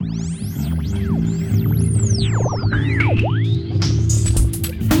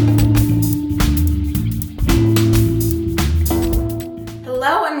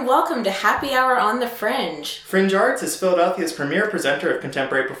Happy Hour on the Fringe. Fringe Arts is Philadelphia's premier presenter of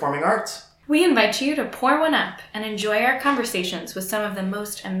contemporary performing arts. We invite you to pour one up and enjoy our conversations with some of the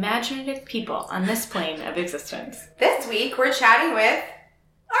most imaginative people on this plane of existence. This week, we're chatting with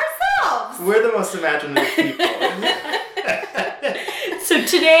ourselves. We're the most imaginative people. So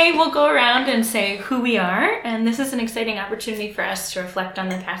today we'll go around and say who we are, and this is an exciting opportunity for us to reflect on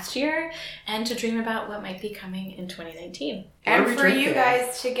the past year and to dream about what might be coming in 2019. And for you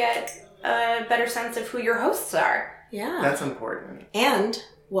guys to get a better sense of who your hosts are. Yeah. That's important. And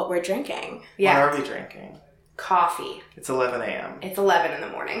what we're drinking. Yeah. What are we drinking? Coffee. It's 11 a.m. It's 11 in the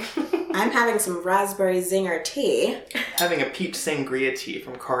morning. I'm having some raspberry zinger tea. Having a peach sangria tea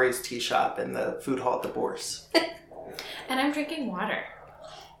from Kari's Tea Shop in the food hall at the Bourse. And I'm drinking water.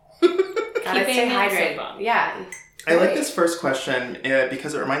 Gotta stay hydrated. Yeah. I like this first question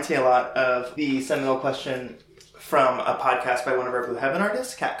because it reminds me a lot of the seminal question from a podcast by one of our Blue Heaven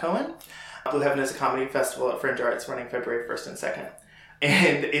artists, Kat Cohen. Blue Heaven is a comedy festival at Fringe Arts running February 1st and 2nd.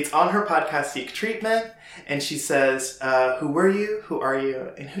 And it's on her podcast, Seek Treatment. And she says, who were you, who are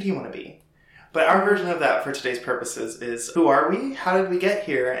you, and who do you want to be? But our version of that for today's purposes is, who are we, how did we get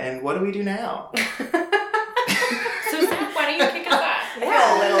here, and what do we do now? So Zach, why don't you kick us off? I feel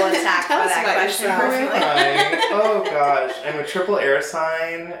a little attacked by that question personally. Oh gosh, I'm a triple air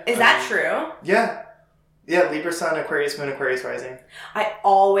sign. Is that true? Yeah. Yeah, Libra Sun, Aquarius Moon, Aquarius Rising. I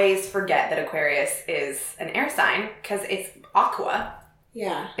always forget that Aquarius is an air sign because it's aqua.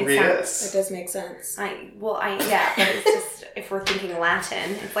 Yeah. Rius. It does make sense. But it's just, if we're thinking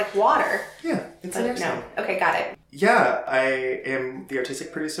Latin, it's like water. Yeah, it's an air sign. Okay, got it. Yeah, I am the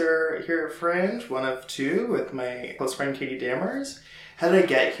artistic producer here at Fringe, one of two, with my close friend Katie Dammers. How did I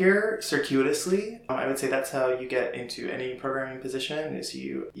get here? Circuitously. I would say that's how you get into any programming position, is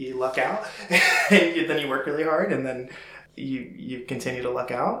you luck out, and then you work really hard, and then you continue to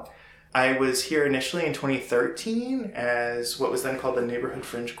luck out. I was here initially in 2013 as what was then called the Neighborhood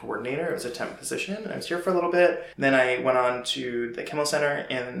Fringe Coordinator. It was a temp position. I was here for a little bit. Then I went on to the Kimmel Center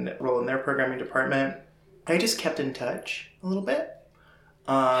and role in their programming department. I just kept in touch a little bit.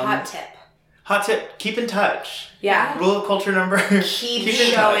 Hot tip. Keep in touch. Yeah. Rule of culture number. Keep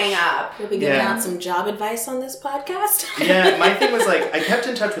showing up. We'll be giving out some job advice on this podcast. Yeah, my thing was I kept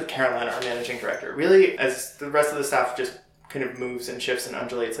in touch with Caroline, our managing director. Really, as the rest of the staff just kind of moves and shifts and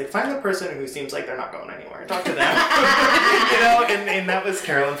undulates. Find the person who seems like they're not going anywhere. Talk to them. And that was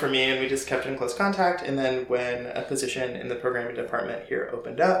Carolyn for me, and we just kept in close contact. And then when a position in the programming department here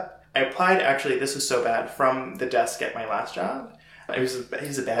opened up, I applied, actually, this was so bad, from the desk at my last job. It was a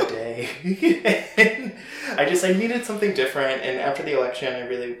bad day. And I needed something different. And after the election, I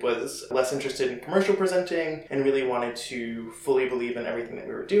really was less interested in commercial presenting and really wanted to fully believe in everything that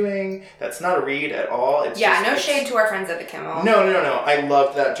we were doing. That's not a read at all. No shade to our friends at the Kimmel. No. I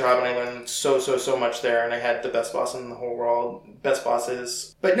loved that job and I learned so much there. And I had the best boss in the whole world, best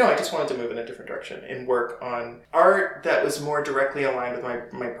bosses. But no, I just wanted to move in a different direction and work on art that was more directly aligned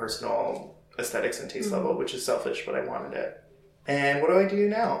with my personal aesthetics and taste level, which is selfish, but I wanted it. And what do I do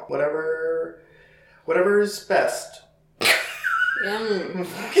now? Whatever's best.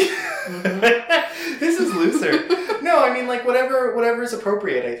 This is looser. No, I mean, whatever is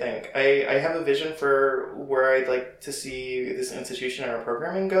appropriate, I think. I have a vision for where I'd like to see this institution or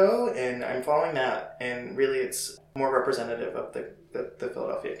programming go, and I'm following that. And really, it's more representative of the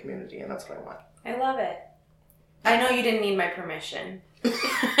Philadelphia community, and that's what I want. I love it. I know you didn't need my permission.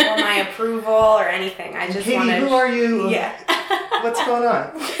 Or my approval or anything. I just wanted... Katie, who are you? Yeah. What's going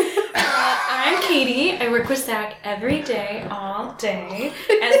on? I'm Katie. I work with Zach every day, all day,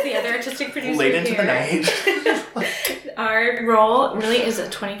 as the other artistic producer Late into here. the night. Our role really is a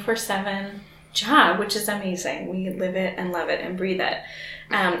 24/7 job, which is amazing. We live it and love it and breathe it.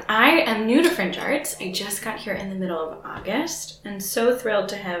 I am new to Fringe Arts. I just got here in the middle of August and so thrilled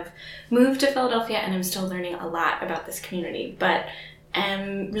to have moved to Philadelphia, and I'm still learning a lot about this community, but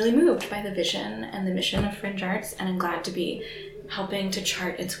I'm really moved by the vision and the mission of Fringe Arts, and I'm glad to be helping to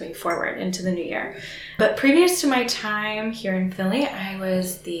chart its way forward into the new year. But previous to my time here in Philly, I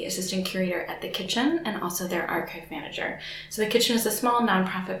was the assistant curator at The Kitchen and also their archive manager. So The Kitchen is a small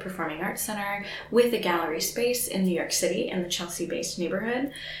nonprofit performing arts center with a gallery space in New York City in the Chelsea-based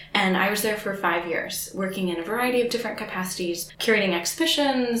neighborhood. And I was there for 5 years, working in a variety of different capacities, curating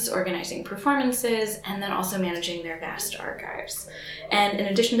exhibitions, organizing performances, and then also managing their vast archives. And in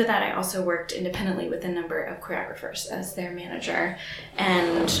addition to that, I also worked independently with a number of choreographers as their manager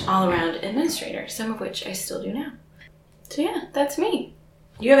and all-around administrator, some of which I still do now. So yeah, that's me.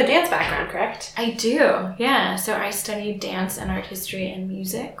 You have a dance background, correct? I do, yeah. So I studied dance and art history and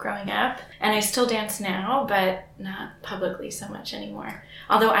music growing up. And I still dance now, but not publicly so much anymore.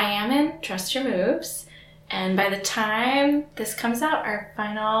 Although I am in Trust Your Moves. And by the time this comes out, our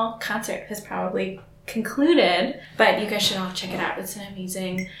final concert has probably concluded. But you guys should all check it out. It's an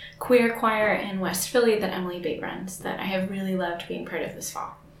amazing queer choir in West Philly that Emily Bate runs that I have really loved being part of this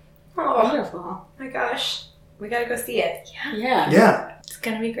fall. Oh, Wonderful. my gosh. We gotta go see it. Yeah. Yeah. It's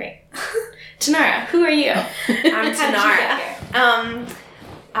gonna be great. Tanara, who are you? I'm How did you Tanara. get here?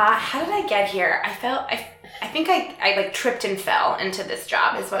 How did I get here? I think I like tripped and fell into this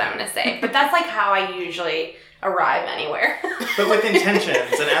job is what I'm gonna say. But that's like how I usually arrive anywhere. But with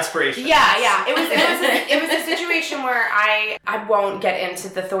intentions and aspirations. Yeah. It was a situation where I won't get into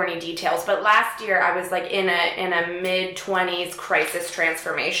the thorny details, but last year I was like in a mid-20s crisis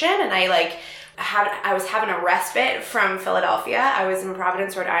transformation, and I was having a respite from Philadelphia. I was in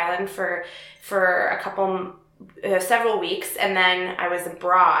Providence, Rhode Island for several weeks, and then I was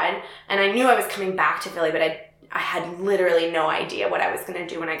abroad, and I knew I was coming back to Philly, but I had literally no idea what I was going to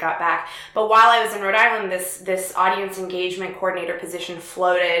do when I got back. But while I was in Rhode Island, this audience engagement coordinator position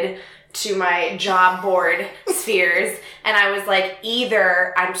floated to my job board spheres, and I was like,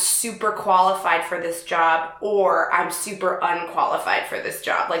 either I'm super qualified for this job or I'm super unqualified for this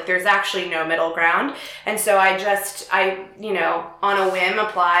job. Like, there's actually no middle ground. And so I on a whim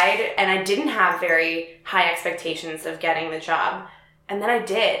applied, and I didn't have very high expectations of getting the job. And then I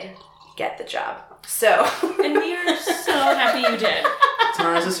did get the job. So. And we are so happy you did.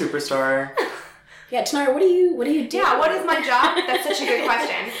 Tanara's a superstar. Yeah, Tanara, what do you do? Yeah, what is my job? That's such a good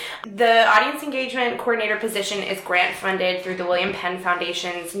question. The audience engagement coordinator position is grant funded through the William Penn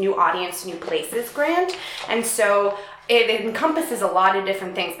Foundation's New Audience, New Places grant. And so it encompasses a lot of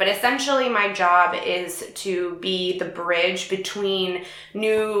different things, but essentially my job is to be the bridge between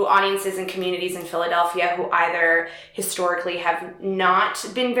new audiences and communities in Philadelphia who either historically have not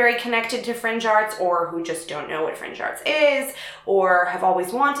been very connected to fringe arts, or who just don't know what fringe arts is, or have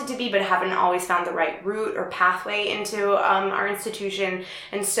always wanted to be but haven't always found the right route or pathway into our institution.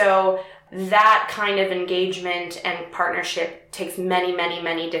 And so that kind of engagement and partnership takes many, many,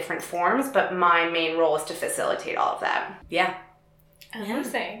 many different forms, but my main role is to facilitate all of that. Yeah.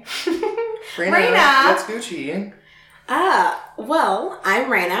 Amazing. Raina, what's Gucci? Well, I'm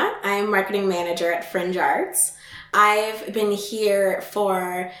Raina. I'm marketing manager at Fringe Arts. I've been here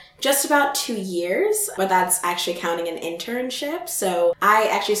for just about 2 years, but that's actually counting an internship. So I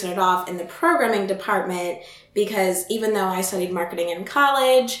actually started off in the programming department because even though I studied marketing in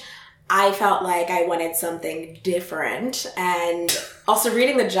college, I felt like I wanted something different. And also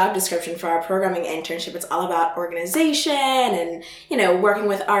reading the job description for our programming internship, it's all about organization and, working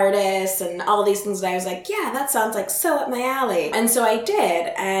with artists and all these things that I was like, yeah, that sounds like so up my alley. And so I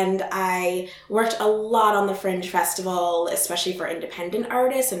did. And I worked a lot on the Fringe Festival, especially for independent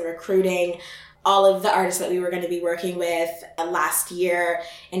artists and recruiting all of the artists that we were going to be working with last year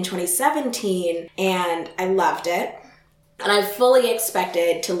in 2017. And I loved it. And I fully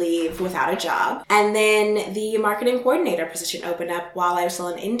expected to leave without a job. And then the marketing coordinator position opened up while I was still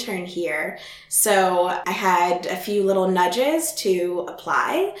an intern here. So I had a few little nudges to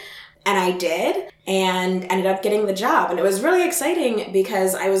apply, and I did, and ended up getting the job. And it was really exciting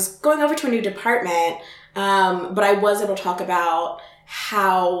because I was going over to a new department, but I was able to talk about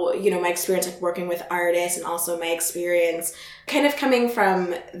how, my experience like working with artists, and also my experience kind of coming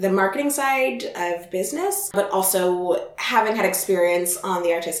from the marketing side of business, but also having had experience on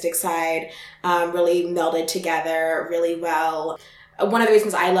the artistic side, really melded together really well. One of the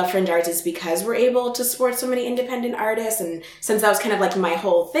reasons I love Fringe Arts is because we're able to support so many independent artists. And since that was kind of like my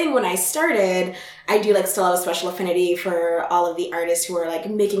whole thing when I started, I do still have a special affinity for all of the artists who are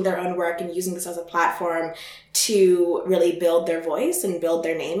making their own work and using this as a platform to really build their voice and build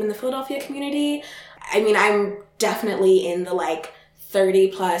their name in the Philadelphia community. I mean, I'm definitely in the 30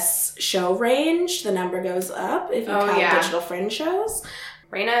 plus show range. The number goes up if you count digital Fringe shows.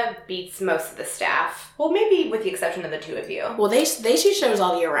 Raina beats most of the staff. Well, maybe with the exception of the two of you. Well, they shoot shows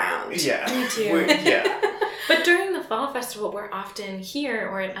all year round. Yeah. Me too. Yeah. But during the fall festival, we're often here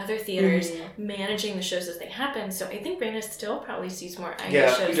or in other theaters managing the shows as they happen. So I think Raina still probably sees more shows you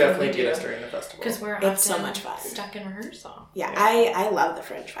than definitely we beat do. us during the festival. Because we're It's often so much fun. stuck in rehearsal. Yeah, I love the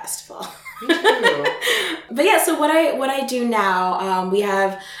Fringe Festival. Me too. But yeah, so what I do now, we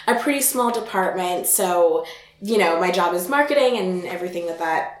have a pretty small department. So, my job is marketing and everything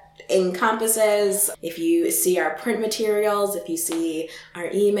that encompasses. If you see our print materials, if you see our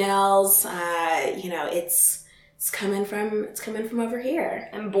emails, it's coming from over here.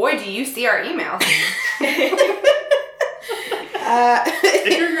 And boy, do you see our emails.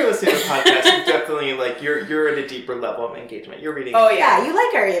 If you're listening to the podcast, you definitely like you're at a deeper level of engagement. You're reading. Oh Yeah, you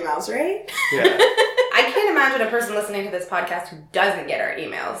like our emails, right? Yeah. I can't imagine a person listening to this podcast who doesn't get our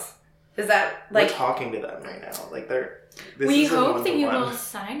emails. Is that We're like talking to them right now? Like they're. We hope that you will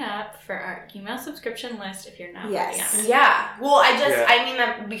sign up for our email subscription list if you're not already on it. Yeah. Well, I mean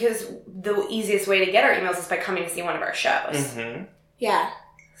that because the easiest way to get our emails is by coming to see one of our shows. Mm-hmm. Yeah.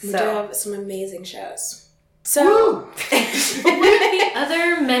 We So. do have some amazing shows. So, One of the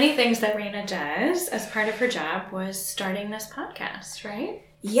other many things that Raina does as part of her job was starting this podcast, right?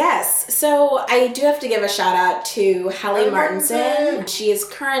 yes. So I do have to give a shout out to Hallie Martinson. She is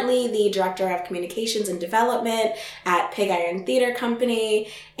currently the Director of Communications and Development at Pig Iron Theater Company.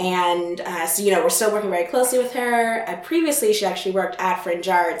 And so, we're still working very closely with her. Previously, she actually worked at Fringe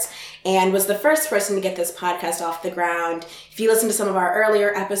Arts and was the first person to get this podcast off the ground. If you listen to some of our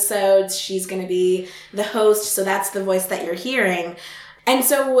earlier episodes, she's going to be the host. So that's the voice that you're hearing. And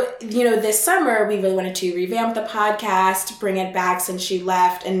so, this summer, we really wanted to revamp the podcast, bring it back since she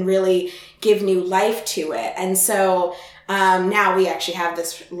left, and really give new life to it. And so now we actually have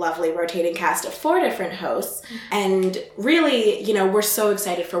this lovely rotating cast of 4 different hosts. And really, we're so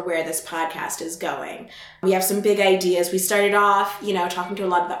excited for where this podcast is going. We have some big ideas. We started off, talking to a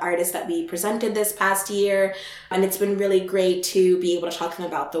lot of the artists that we presented this past year. And it's been really great to be able to talk to them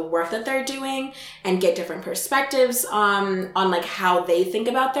about the work that they're doing and get different perspectives on like how they think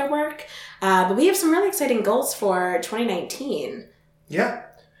about their work. But we have some really exciting goals for 2019. Yeah.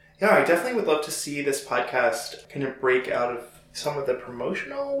 Yeah, I definitely would love to see this podcast kind of break out of some of the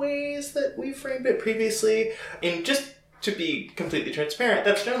promotional ways that we framed it previously. And just to be completely transparent,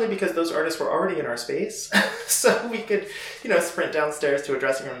 that's generally because those artists were already in our space. So we could, sprint downstairs to a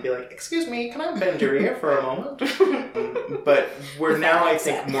dressing room and be like, excuse me, can I bend your ear for a moment? But we're now, I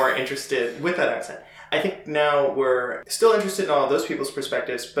think, more interested with that accent. I think now we're still interested in all of those people's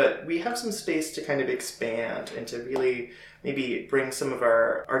perspectives, but we have some space to kind of expand and to really maybe bring some of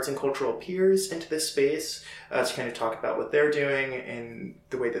our arts and cultural peers into this space to kind of talk about what they're doing and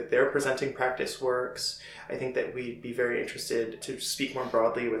the way that their presenting practice works. I think that we'd be very interested to speak more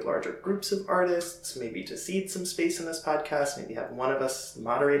broadly with larger groups of artists, maybe to seed some space in this podcast, maybe have one of us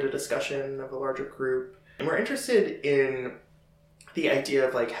moderate a discussion of a larger group. And we're interested in the idea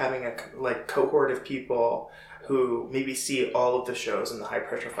of like having a cohort of people who maybe see all of the shows in the High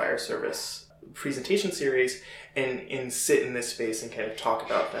Pressure Fire Service presentation series and sit in this space and kind of talk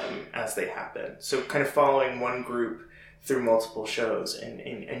about them as they happen. So kind of following one group through multiple shows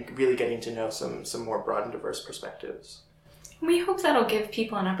and really getting to know some more broad and diverse perspectives. We hope that'll give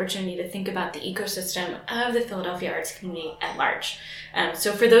people an opportunity to think about the ecosystem of the Philadelphia arts community at large.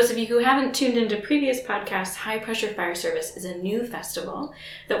 So for those of you who haven't tuned into previous podcasts, High Pressure Fire Service is a new festival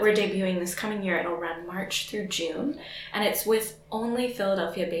that we're debuting this coming year. It'll run March through June, and it's with only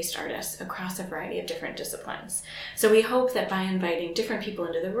Philadelphia-based artists across a variety of different disciplines. So we hope that by inviting different people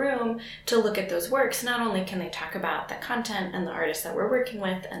into the room to look at those works, not only can they talk about the content and the artists that we're working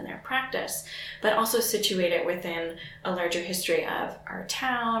with and their practice, but also situate it within a larger history of our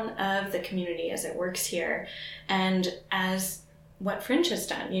town, of the community as it works here, and as what Fringe has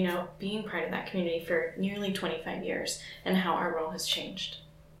done, being part of that community for nearly 25 years and how our role has changed.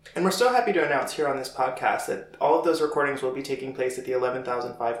 And we're so happy to announce here on this podcast that all of those recordings will be taking place at the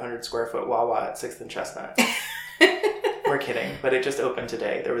 11,500 square foot Wawa at 6th and Chestnut. We're kidding, but it just opened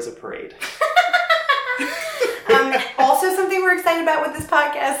today. There was a parade. Also, something we're excited about with this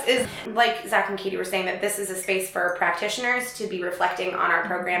podcast is, like Zach and Katie were saying, that this is a space for practitioners to be reflecting on our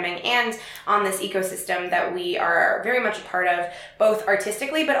programming and on this ecosystem that we are very much a part of, both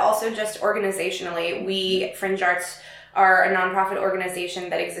artistically but also just organizationally. We, Fringe Arts, are a nonprofit organization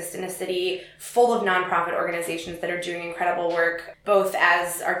that exists in a city full of nonprofit organizations that are doing incredible work, both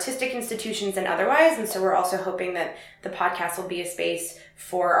as artistic institutions and otherwise. And so we're also hoping that the podcast will be a space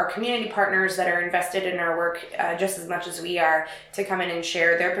for our community partners that are invested in our work just as much as we are to come in and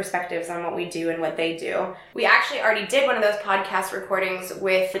share their perspectives on what we do and what they do. We actually already did one of those podcast recordings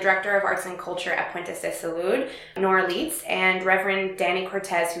with the Director of Arts and Culture at Puente de Salud, Nora Leitz, and Reverend Danny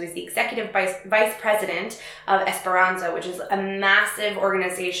Cortez, who is the Executive Vice President of Esperanza, which is a massive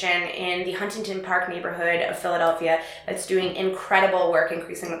organization in the Huntington Park neighborhood of Philadelphia that's doing incredible work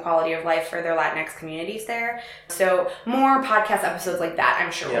increasing the quality of life for their Latinx communities there. So more podcast episodes like that,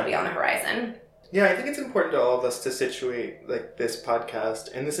 I'm sure, will be on the horizon. Yeah, I think it's important to all of us to situate like this podcast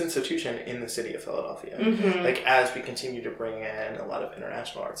and this institution in the city of Philadelphia. Mm-hmm. Like as we continue to bring in a lot of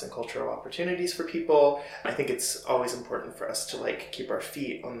international arts and cultural opportunities for people, I think it's always important for us to like keep our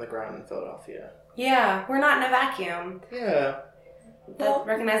feet on the ground in Philadelphia. Yeah, we're not in a vacuum. Yeah.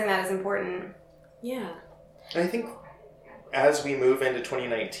 Recognizing that is important. Yeah. And I think as we move into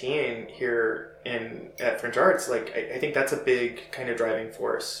 2019 here at Fringe Arts, like I think that's a big kind of driving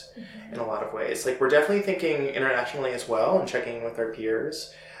force in a lot of ways. Like we're definitely thinking internationally as well and checking in with our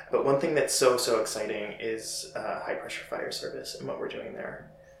peers. But one thing that's so exciting is high pressure fire service and what we're doing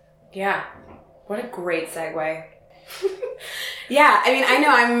there. Yeah. What a great segue. Yeah, I mean, I know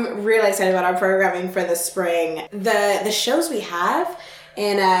I'm really excited about our programming for the spring. The shows we have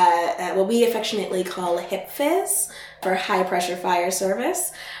in what we affectionately call Hip Fizz for high pressure fire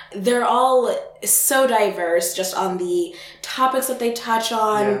service. They're all so diverse just on the topics that they touch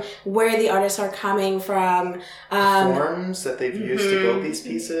on, where the artists are coming from. Forms that they've used to build these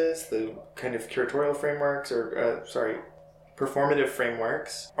pieces, the kind of curatorial frameworks performative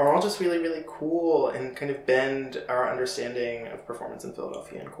frameworks are all just really, really cool and kind of bend our understanding of performance in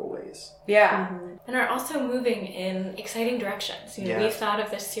Philadelphia in cool ways. Yeah. And are also moving in exciting directions. We've thought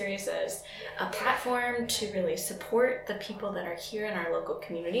of this series as a platform to really support the people that are here in our local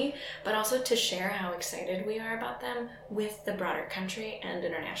community, but also to share how excited we are about them with the broader country and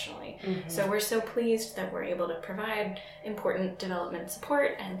internationally. So we're so pleased that we're able to provide important development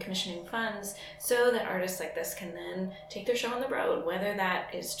support and commissioning funds so that artists like this can then take their show on the road, whether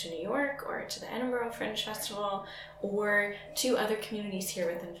that is to New York or to the Edinburgh Fringe Festival or to other communities here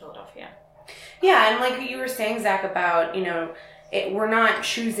within Philadelphia. Yeah, and like you were saying, Zach, about, we're not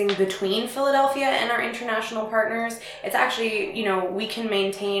choosing between Philadelphia and our international partners. It's actually, we can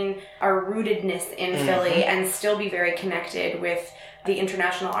maintain our rootedness in Philly and still be very connected with the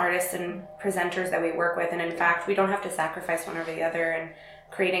international artists and presenters that we work with. And in fact, we don't have to sacrifice one over the other, and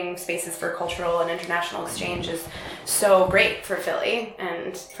creating spaces for cultural and international exchange is so great for Philly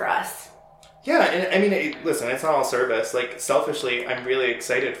and for us. Yeah, and I mean, listen, it's not all service. Like, selfishly, I'm really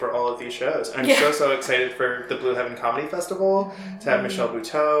excited for all of these shows. I'm so excited for the Blue Heaven Comedy Festival to have Michelle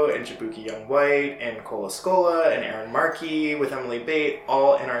Buteau and Jabuki Young White and Cola Scola and Aaron Markey with Emily Bate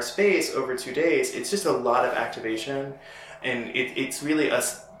all in our space over 2 days. It's just a lot of activation, and it's really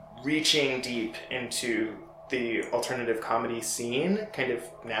us reaching deep into the alternative comedy scene kind of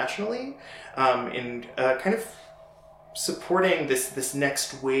nationally, and kind of supporting this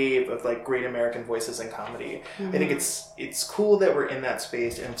next wave of like great American voices in comedy. I think it's cool that we're in that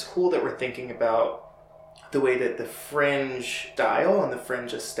space, and it's cool that we're thinking about the way that the Fringe dial and the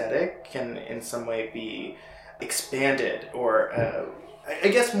Fringe aesthetic can in some way be expanded, or I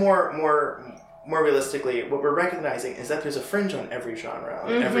guess more realistically, what we're recognizing is that there's a Fringe on every genre,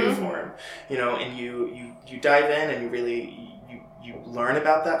 on every form, and you dive in and you really you learn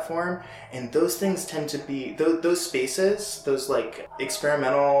about that form, and those things tend to be those spaces, those like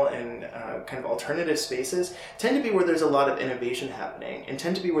experimental and kind of alternative spaces tend to be where there's a lot of innovation happening, and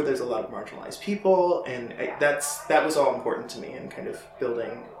tend to be where there's a lot of marginalized people, and that was all important to me in kind of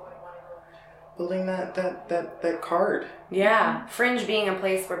building that card. Yeah, Fringe being a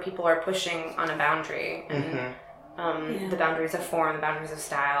place where people are pushing on a boundary, and the boundaries of form, the boundaries of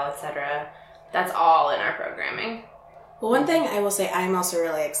style, etc. That's all in our programming. Well, one thing I will say I'm also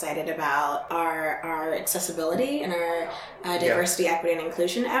really excited about are our accessibility and our diversity, equity, and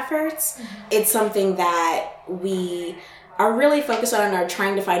inclusion efforts. It's something that we are really focused on and are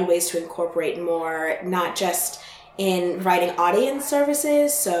trying to find ways to incorporate more, not just in providing audience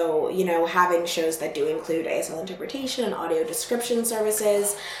services, so, having shows that do include ASL interpretation and audio description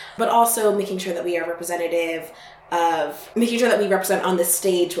services, but also making sure that we are representative of making sure that we represent on the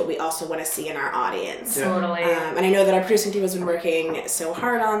stage what we also want to see in our audience. Totally. And I know that our producing team has been working so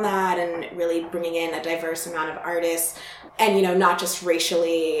hard on that and really bringing in a diverse amount of artists, and, not just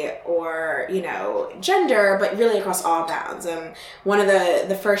racially or, gender, but really across all bounds. One of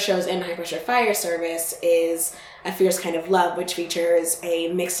the first shows in High Pressure Fire Service is A Fierce Kind of Love, which features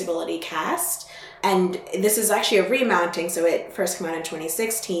a mixed ability cast. And this is actually a remounting, so it first came out in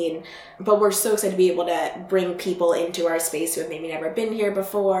 2016, but we're so excited to be able to bring people into our space who have maybe never been here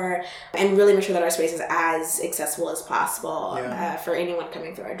before, and really make sure that our space is as accessible as possible for anyone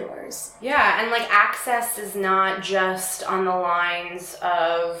coming through our doors. Yeah, and like access is not just on the lines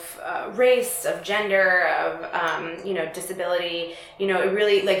of race, of gender, of, disability. It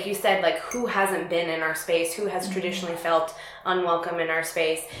really, like you said, like who hasn't been in our space, who has traditionally felt unwelcome in our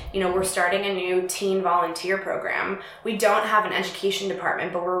space. We're starting a new teen volunteer program. We don't have an education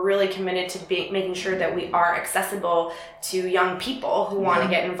department, but we're really committed to making sure that we are accessible to young people who want to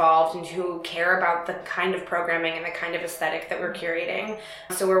get involved and who care about the kind of programming and the kind of aesthetic that we're curating.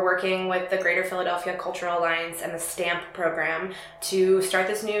 So we're working with the Greater Philadelphia Cultural Alliance and the STAMP program to start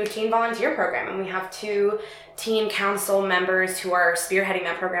this new teen volunteer program. And we have 2 teen council members who are spearheading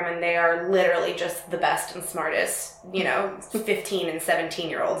that program, and they are literally just the best and smartest, 15 and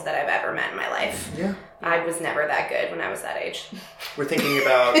 17-year-olds that I've ever met in my life. Yeah. I was never that good when I was that age. We're thinking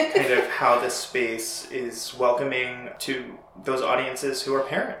about kind of how this space is welcoming to those audiences who are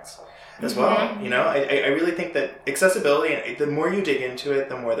parents as well. You know, I really think that accessibility, and the more you dig into it,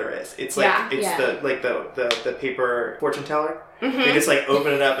 the more there is. It's like the paper fortune teller. They just like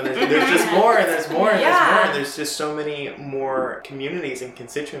open it up and there's just more and there's more and there's more, and there's just so many more communities and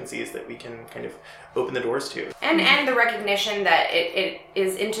constituencies that we can kind of open the doors to. And the recognition that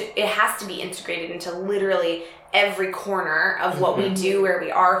it has to be integrated into literally every corner of what we do, where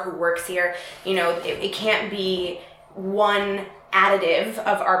we are, who works here. You know, it can't be one additive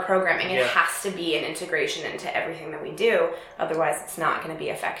of our programming. It has to be an integration into everything that we do. Otherwise, it's not going to be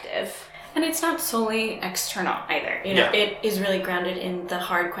effective. And it's not solely external either. You know, it is really grounded in the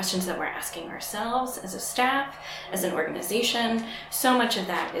hard questions that we're asking ourselves as a staff, as an organization. So much of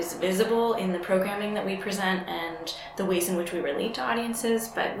that is visible in the programming that we present and the ways in which we relate to audiences.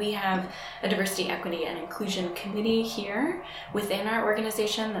 But we have a diversity, equity, and inclusion committee here within our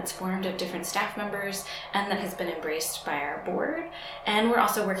organization that's formed of different staff members and that has been embraced by our board. And we're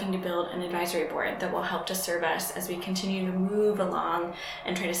also working to build an advisory board that will help to serve us as we continue to move along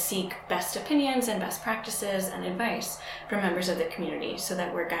and try to seek best opinions and best practices and advice from members of the community so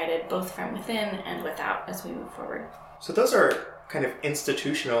that we're guided both from within and without as we move forward. So those are kind of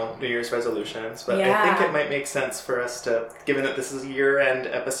institutional New Year's resolutions, but I think it might make sense for us to, given that this is a year-end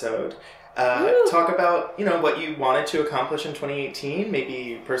episode, talk about, you know, what you wanted to accomplish in 2018,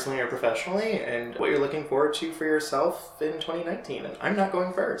 maybe personally or professionally, and what you're looking forward to for yourself in 2019. And I'm not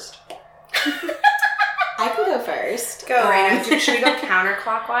going first. I can go first. Go, Raina. Should we go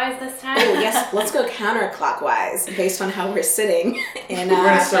counterclockwise this time? Oh, yes. Let's go counterclockwise based on how we're sitting. We're in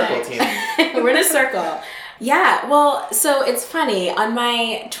a circle, team. We're in a circle. Yeah, well, so it's funny. On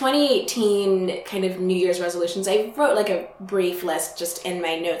my 2018 kind of New Year's resolutions, I wrote like a brief list just in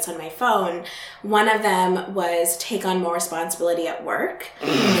my notes on my phone. One of them was take on more responsibility at work.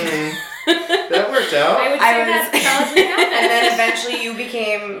 That worked out. I would say that solidly happened. And then eventually you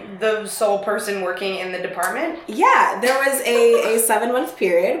became the sole person working in the department? Yeah, there was a 7-month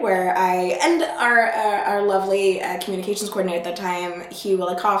period where I, and our lovely communications coordinator at the time, Hugh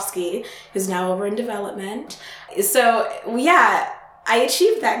Wilikowski, who's now over in development. So, yeah, I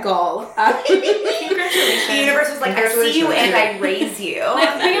achieved that goal. Congratulations. The universe was like, I see you and I raise you.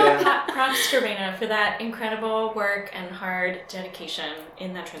 Real props to Raina for that incredible work and hard dedication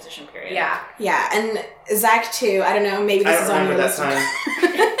in that transition period. Yeah. Yeah, and Zach too. I don't know, maybe this is on your list.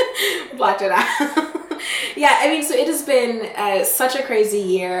 Blocked it out. Yeah, I mean, so it has been such a crazy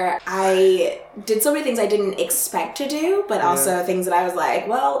year. I did so many things I didn't expect to do, but also things that I was like,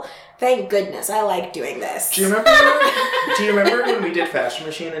 well, thank goodness, I like doing this. Do you remember when we did Fashion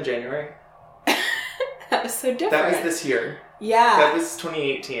Machine in January? That was so different. That was this year. Yeah. That was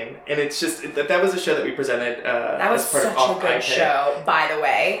 2018. And it's just, that was a show that we presented that was as part such of a good show, by the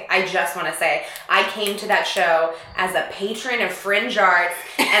way. I just want to say, I came to that show as a patron of Fringe Arts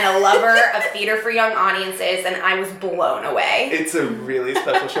and a lover of theater for young audiences, and I was blown away. It's a really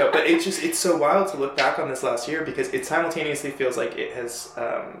special show. But it's so wild to look back on this last year because it simultaneously feels like it has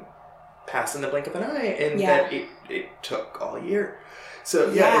passed in the blink of an eye, and that it took all year.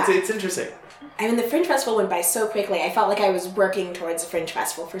 So it's interesting. I mean, the Fringe Festival went by so quickly. I felt like I was working towards the Fringe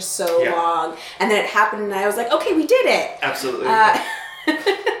Festival for so long. And then it happened and I was like, okay, we did it. Absolutely.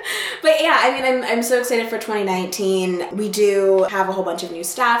 But yeah, I mean, I'm so excited for 2019. We do have a whole bunch of new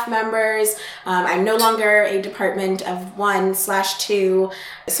staff members. I'm no longer a department of 1/2.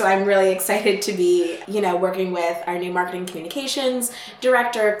 So I'm really excited to be, working with our new marketing communications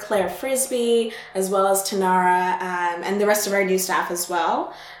director, Claire Frisbee, as well as Tanara, and the rest of our new staff as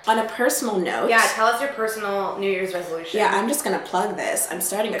well. On a personal note. Yeah, tell us your personal New Year's resolution. Yeah, I'm just going to plug this. I'm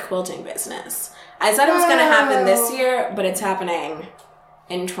starting a quilting business. I said it was going to happen this year, but it's happening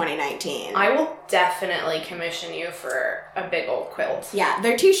in 2019. I will definitely commission you for a big old quilt. Yeah,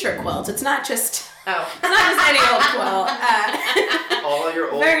 they're t-shirt quilts. It's not just any old quilt. All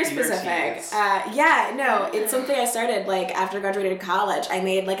your old very specific. It's something I started after I graduated college. I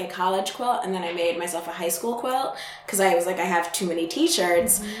made a college quilt, and then I made myself a high school quilt because I was I have too many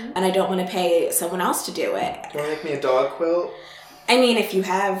t-shirts, and I don't want to pay someone else to do it. Do you want to make me a dog quilt? I mean, if you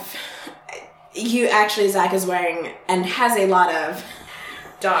have, Zach is wearing and has a lot of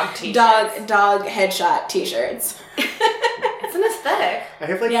dog t-shirts. Dog headshot t-shirts. It's an aesthetic. I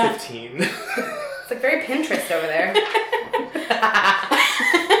have 15. It's very Pinterest over there.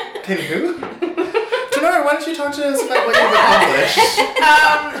 Pin who? Tanara, why don't you talk to us about what you've accomplished?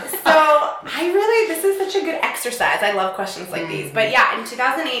 This is such a good exercise. Yes, I love questions like these. But yeah, in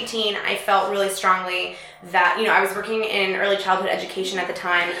 2018, I felt really strongly that, you know, I was working in early childhood education at the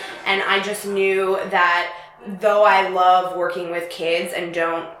time, and I just knew that though I love working with kids and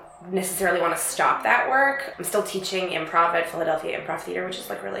don't necessarily want to stop that work, I'm still teaching improv at Philadelphia Improv Theater, which is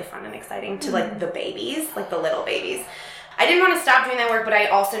like really fun and exciting to like the babies, like the little babies. I didn't want to stop doing that work, but I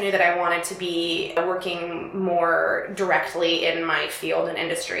also knew that I wanted to be working more directly in my field and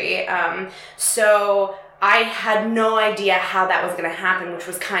industry. So I had no idea how that was going to happen, which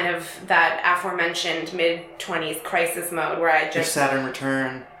was kind of that aforementioned mid-20s crisis mode where I just... Your Saturn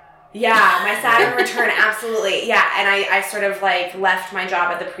return. Yeah, my Saturn return, absolutely. Yeah, and I sort of like left my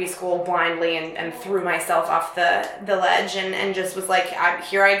job at the preschool blindly and threw myself off the ledge and just was like,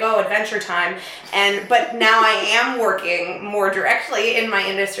 here I go, adventure time. But now I am working more directly in my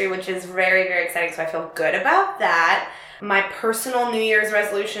industry, which is very, very exciting. So I feel good about that. My personal New Year's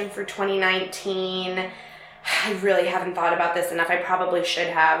resolution for 2019, I really haven't thought about this enough. I probably should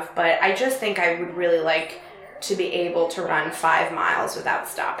have, but I just think I would really like to be able to run 5 miles without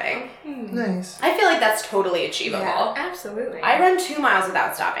stopping. Nice. I feel like that's totally achievable. Yeah, absolutely. I run 2 miles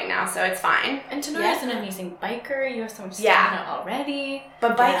without stopping now, so it's fine. And Tenora is an amazing biker. You have so much stamina already.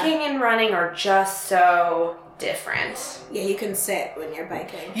 But biking and running are just so different. Yeah, you can sit when you're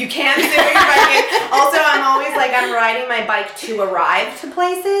biking. You can sit when you're biking. Also, I'm always like, I'm riding my bike to arrive to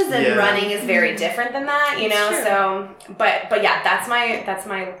places, and running is very different than that, you know? True. So, but yeah, that's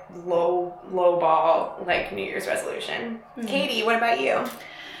my low ball, like, New Year's resolution. Katie, what about you?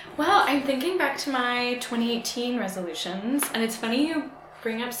 Well, I'm thinking back to my 2018 resolutions, and it's funny you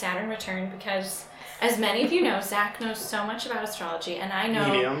bring up Saturn return because, as many of you know, Zach knows so much about astrology, and I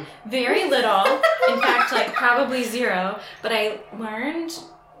know very little. In fact, like probably zero. But I learned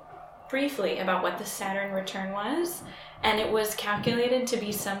briefly about what the Saturn return was, and it was calculated to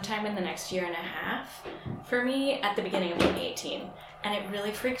be sometime in the next year and a half for me at the beginning of 2018, and it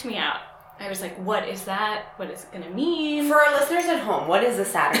really freaked me out. I was like, what is that? What is it going to mean? For our listeners at home, what is a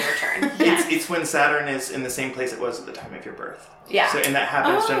Saturn return? It's when Saturn is in the same place it was at the time of your birth. Yeah. So, and that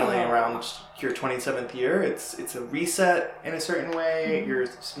happens generally around your 27th year. It's a reset in a certain way. You're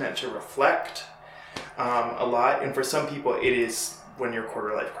meant to reflect a lot. And for some people, it is when your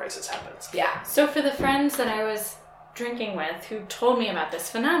quarter life crisis happens. Yeah. So for the friends that I was drinking with who told me about this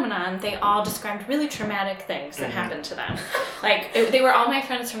phenomenon, they all described really traumatic things that happened to them. Like, they were all my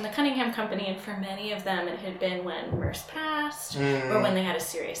friends from the Cunningham Company, and for many of them it had been when Merce passed, or when they had a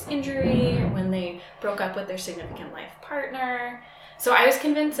serious injury, or when they broke up with their significant life partner. So I was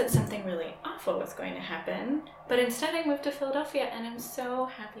convinced that something really awful was going to happen, but instead I moved to Philadelphia, and I'm so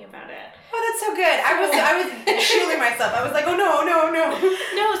happy about it. Oh, that's so good. I was shielding myself. I was like, oh no.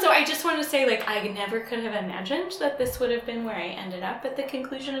 No, so I just want to say, like, I never could have imagined that this would have been where I ended up at the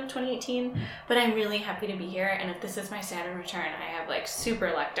conclusion of 2018, but I'm really happy to be here, and if this is my Saturn return, I have, like,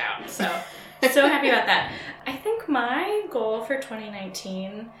 super lucked out, so happy about that. I think my goal for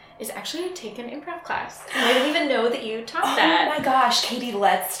 2019 is actually to take an improv class. I didn't even know that you taught that. Oh my gosh, Katie,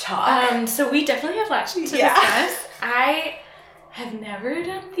 let's talk. So we definitely have lots to discuss. I have never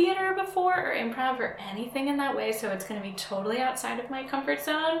done theater before or improv or anything in that way, so it's going to be totally outside of my comfort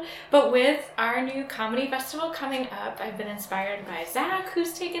zone. But with our new comedy festival coming up, I've been inspired by Zach,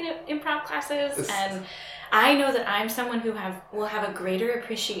 who's taken improv classes, and I know that I'm someone who will have a greater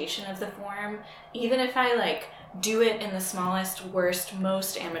appreciation of the form, even if I, like, do it in the smallest, worst,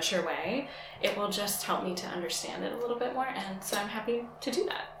 most amateur way. It will just help me to understand it a little bit more, and so I'm happy to do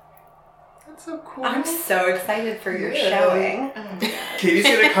that. That's so cool. I'm so excited for your showing. Oh my God. Katie's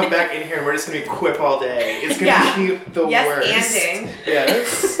going to come back in here and we're just going to be quip all day. It's going to be the worst. Yes,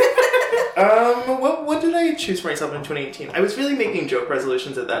 Yes. What did I choose for myself in 2018? I was really making joke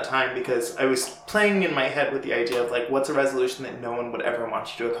resolutions at that time because I was playing in my head with the idea of, like, what's a resolution that no one would ever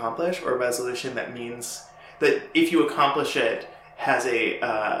want you to accomplish, or a resolution that means that if you accomplish it, has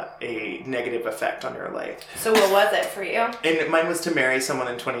a negative effect on your life. So what was it for you? And mine was to marry someone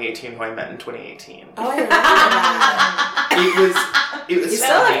in 2018 who I met in 2018. Oh, I remember that. It was You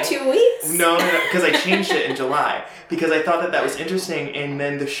still have 2 weeks? No, because I changed it in July. Because I thought that was interesting, and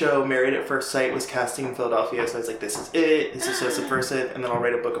then the show Married at First Sight was casting in Philadelphia, so I was like, this is it, this is so subversive, and then I'll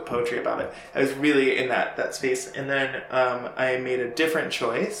write a book of poetry about it. I was really in that space. And then I made a different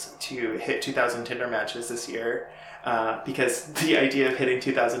choice to hit 2,000 Tinder matches this year. Because the idea of hitting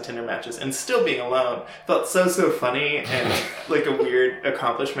 2,000 Tinder matches and still being alone felt so funny and like a weird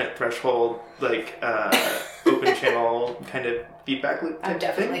accomplishment threshold, like open channel kind of feedback loop. I've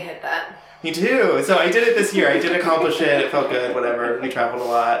definitely hit that. Me too. So I did it this year. I did accomplish it. It felt good. Whatever. We traveled a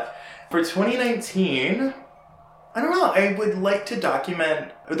lot. For 2019, I don't know. I would like to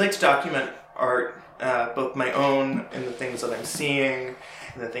document art both my own and the things that I'm seeing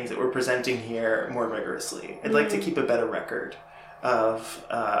and the things that we're presenting here more rigorously. I'd like to keep a better record of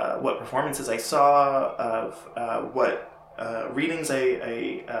what performances I saw, of what readings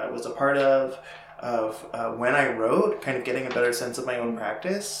I was a part of when I wrote, kind of getting a better sense of my own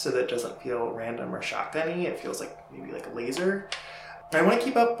practice so that it doesn't feel random or shotgun-y. It feels like maybe like a laser. I want to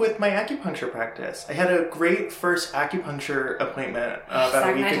keep up with my acupuncture practice. I had a great first acupuncture appointment about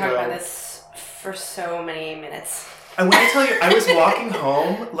a week ago. Zach and I talked about this for so many minutes. I want to tell you, I was walking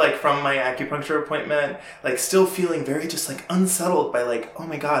home, like, from my acupuncture appointment, like, still feeling very just, like, unsettled by, like, oh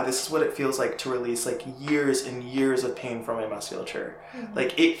my god, this is what it feels like to release, like, years and years of pain from my musculature. Mm-hmm.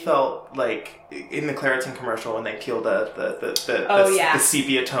 Like, it felt like in the Claritin commercial when they peel the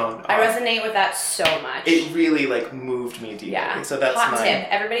sepia tone off. I resonate with that so much. It really, like, moved me deeply. Yeah. So that's hot tip.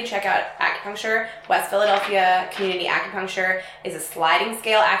 Everybody check out acupuncture. West Philadelphia Community Acupuncture is a sliding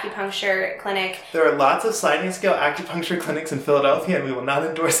scale acupuncture clinic. There are lots of sliding scale acupuncture clinics in Philadelphia, and we will not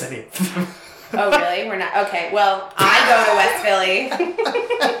endorse any of them. Oh, really? We're not? Okay, well, I go to West Philly.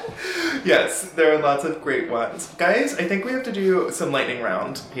 Yes, there are lots of great ones. Guys, I think we have to do some lightning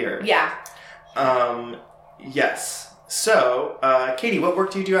round here. Yeah. Yes. So, Katie, what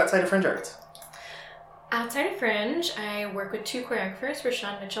work do you do outside of Fringe Arts? Outside of Fringe, I work with two choreographers,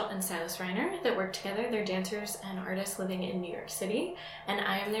 Rashawn Mitchell and Silas Reiner, that work together. They're dancers and artists living in New York City, and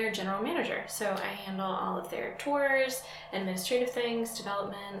I am their general manager. So I handle all of their tours, administrative things,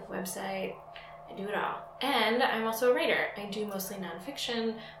 development, website. I do it all. And I'm also a writer. I do mostly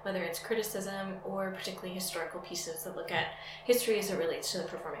nonfiction, whether it's criticism or particularly historical pieces that look at history as it relates to the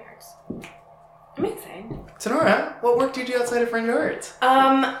performing arts. Amazing. Sonora, what work do you do outside of Fringe Arts?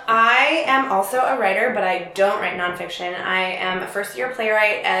 I am also a writer, but I don't write nonfiction. I am a first-year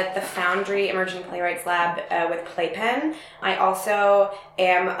playwright at the Foundry Emerging Playwrights Lab with Playpen. I also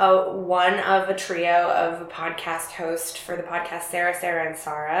am one of a trio of a podcast host for the podcast Sarah, Sarah, and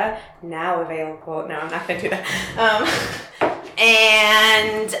Sarah, now available. No, I'm not going to do that.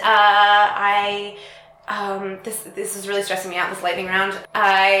 This is really stressing me out, this lightning round.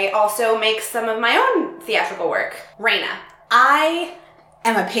 I also make some of my own theatrical work. Raina. I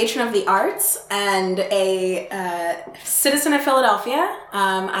am a patron of the arts and a citizen of Philadelphia.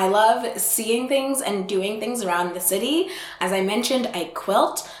 I love seeing things and doing things around the city. As I mentioned, I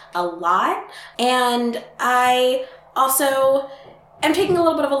quilt a lot. And I also am taking a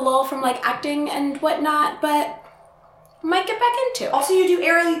little bit of a lull from like acting and whatnot, but might get back into it. Also, you do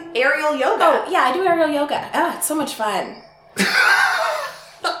aerial yoga. Oh, yeah, I do aerial yoga. Oh, it's so much fun.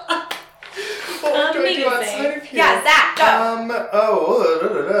 What do I do outside of here? Yeah, Zach, go.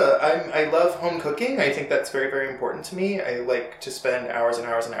 I love home cooking. I think that's very, very important to me. I like to spend hours and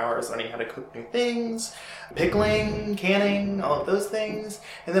hours and hours learning how to cook new things, pickling, canning, all of those things.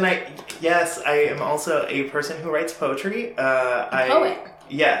 And then I am also a person who writes poetry. Poet.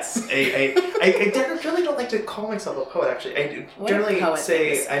 Yes, I generally don't like to call myself a poet, actually. I generally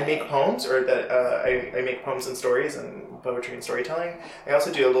say I make poems, or that I make poems and stories and poetry and storytelling. I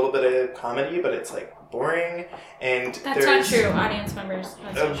also do a little bit of comedy, but it's like boring. And that's not true, audience members.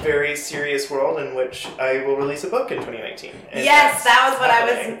 That's a very serious world in which I will release a book in 2019. Yes, that was what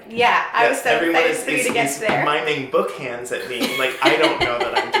happening. I was. Yeah, I was so everyone excited for you to get there. Miming book hands at me, like I don't know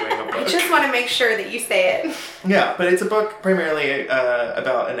that I'm doing a book. I just want to make sure that you say it. Yeah, but it's a book primarily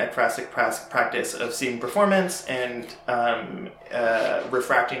about an ekphrastic practice of seeing performance and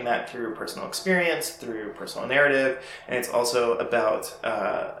refracting that through personal experience, through personal narrative, and it's also about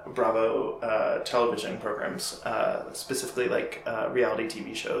Bravo television programs, specifically like reality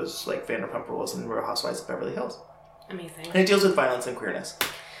TV shows like Vanderpump Rules and Real Housewives of Beverly Hills. Amazing. And it deals with violence and queerness.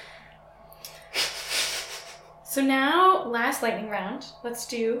 So now, last lightning round, let's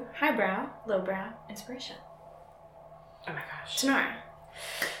do highbrow, lowbrow, inspiration. Oh my gosh. Sonora.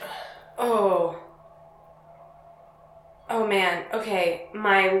 Oh man. Okay,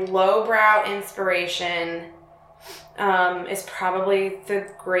 my lowbrow inspiration is probably the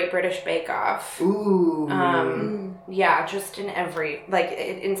Great British Bake Off. Ooh. Yeah, just in every, like,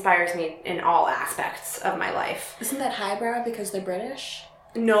 it inspires me in all aspects of my life. Isn't that highbrow because they're British?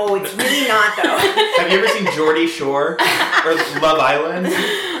 No, it's really not, though. Have you ever seen Geordie Shore or Love Island?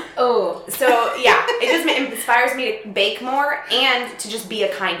 Oh. So, yeah, it just inspires me to bake more and to just be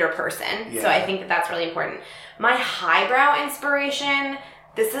a kinder person. Yeah. So I think that that's really important. My highbrow inspiration,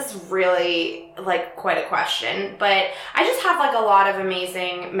 this is really, like, quite a question, but I just have, like, a lot of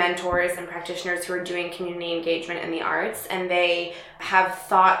amazing mentors and practitioners who are doing community engagement in the arts, and they have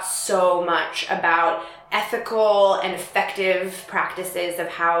thought so much about ethical and effective practices of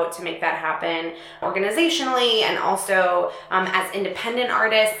how to make that happen organizationally and also as independent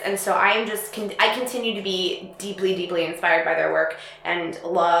artists. And so I continue to be deeply, deeply inspired by their work and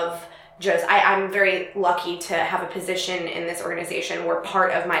love I'm very lucky to have a position in this organization where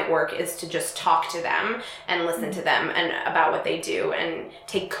part of my work is to just talk to them and listen to them and about what they do and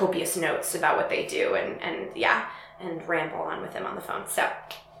take copious notes about what they do and ramble on with them on the phone. So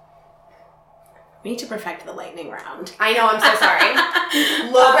we need to perfect the lightning round. I know, I'm so sorry.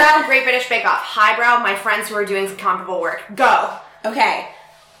 Lowbrow, Great British Bake Off. Highbrow, my friends who are doing some comparable work. Go. Okay.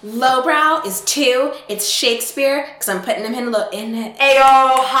 Lowbrow is 2. It's Shakespeare, because I'm putting him in it. Ayo,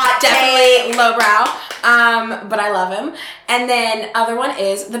 hot Definitely take. lowbrow, but I love him. And then other one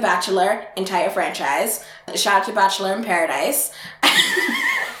is The Bachelor, entire franchise. Shout out to Bachelor in Paradise.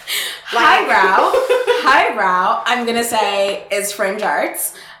 Highbrow, I'm going to say is Fringe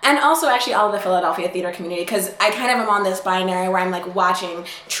Arts. And also actually all of the Philadelphia theater community, because I kind of am on this binary where I'm like watching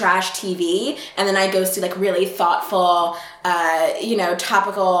trash TV and then I go see like really thoughtful,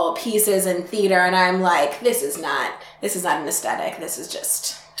 topical pieces in theater and I'm like, this is not an aesthetic. This is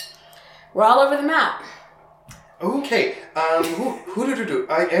just, we're all over the map. Okay, who do?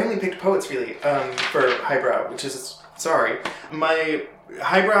 I only picked poets really for highbrow, which is, sorry. My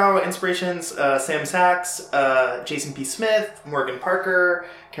highbrow inspirations, Sam Sachs, Jason P. Smith, Morgan Parker,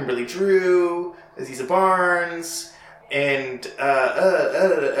 Kimberly Drew, Aziza Barnes, and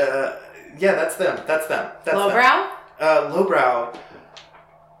that's them. That's Lowbrow? Lowbrow.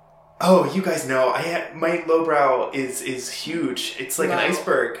 Oh, you guys know my lowbrow is huge. It's like an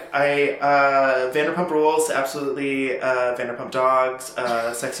iceberg. Vanderpump Rules, absolutely. Vanderpump Dogs,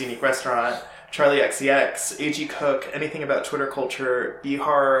 Sex Unique Restaurant, Charlie XCX, A.G. Cook, anything about Twitter culture,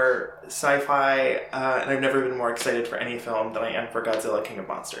 B-horror, sci-fi, and I've never been more excited for any film than I am for Godzilla King of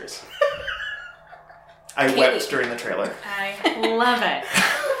Monsters. I wept during the trailer. I love it.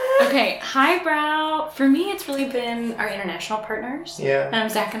 Okay, highbrow, for me it's really been our international partners. Yeah.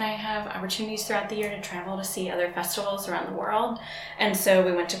 Zach and I have opportunities throughout the year to travel to see other festivals around the world. And so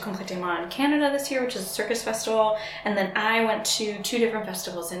we went to Complètement in Canada this year, which is a circus festival. And then I went to 2 different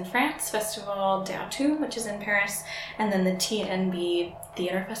festivals in France, Festival d'Automne, which is in Paris, and then the TNB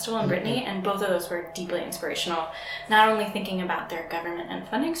Theater Festival in Brittany. And both of those were deeply inspirational, not only thinking about their government and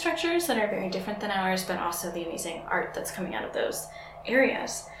funding structures that are very different than ours, but also the amazing art that's coming out of those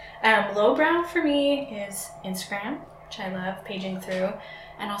areas. Lowbrow for me is Instagram, which I love paging through,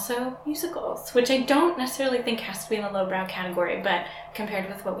 and also musicals, which I don't necessarily think has to be in the lowbrow category, but compared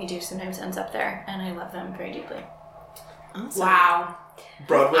with what we do, sometimes ends up there, and I love them very deeply. Awesome. Wow.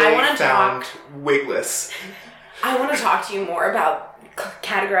 Broadway found wigless. I want to talk to you more about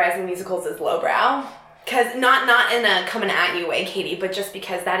categorizing musicals as lowbrow. Because not in a coming at you way, Katie, but just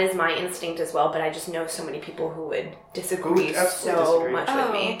because that is my instinct as well. But I just know so many people who would disagree much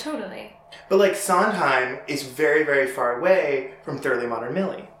with me. Totally. But like Sondheim is very, very far away from Thoroughly Modern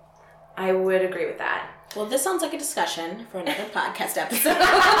Millie. I would agree with that. Well, this sounds like a discussion for another podcast episode.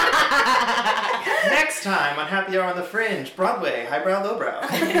 Next time on Happy Hour on the Fringe, Broadway, highbrow, lowbrow.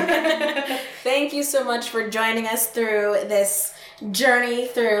 Thank you so much for joining us through this journey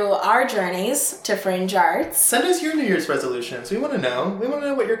through our journeys to Fringe Arts. Send us your New Year's resolutions. We want to know. We want to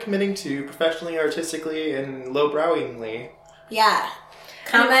know what you're committing to professionally, artistically, and lowbrowingly. Yeah.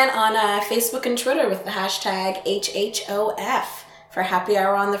 Comment on Facebook and Twitter with the hashtag HHOF for Happy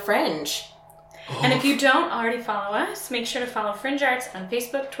Hour on the Fringe. And if you don't already follow us, make sure to follow Fringe Arts on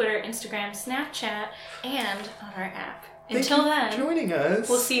Facebook, Twitter, Instagram, Snapchat, and on our app. Until then, joining us.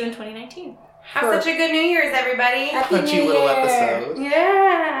 We'll see you in 2019. Have such a good New Year's, everybody. Happy Punchy New little Year. episode.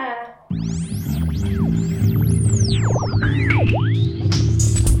 Yeah.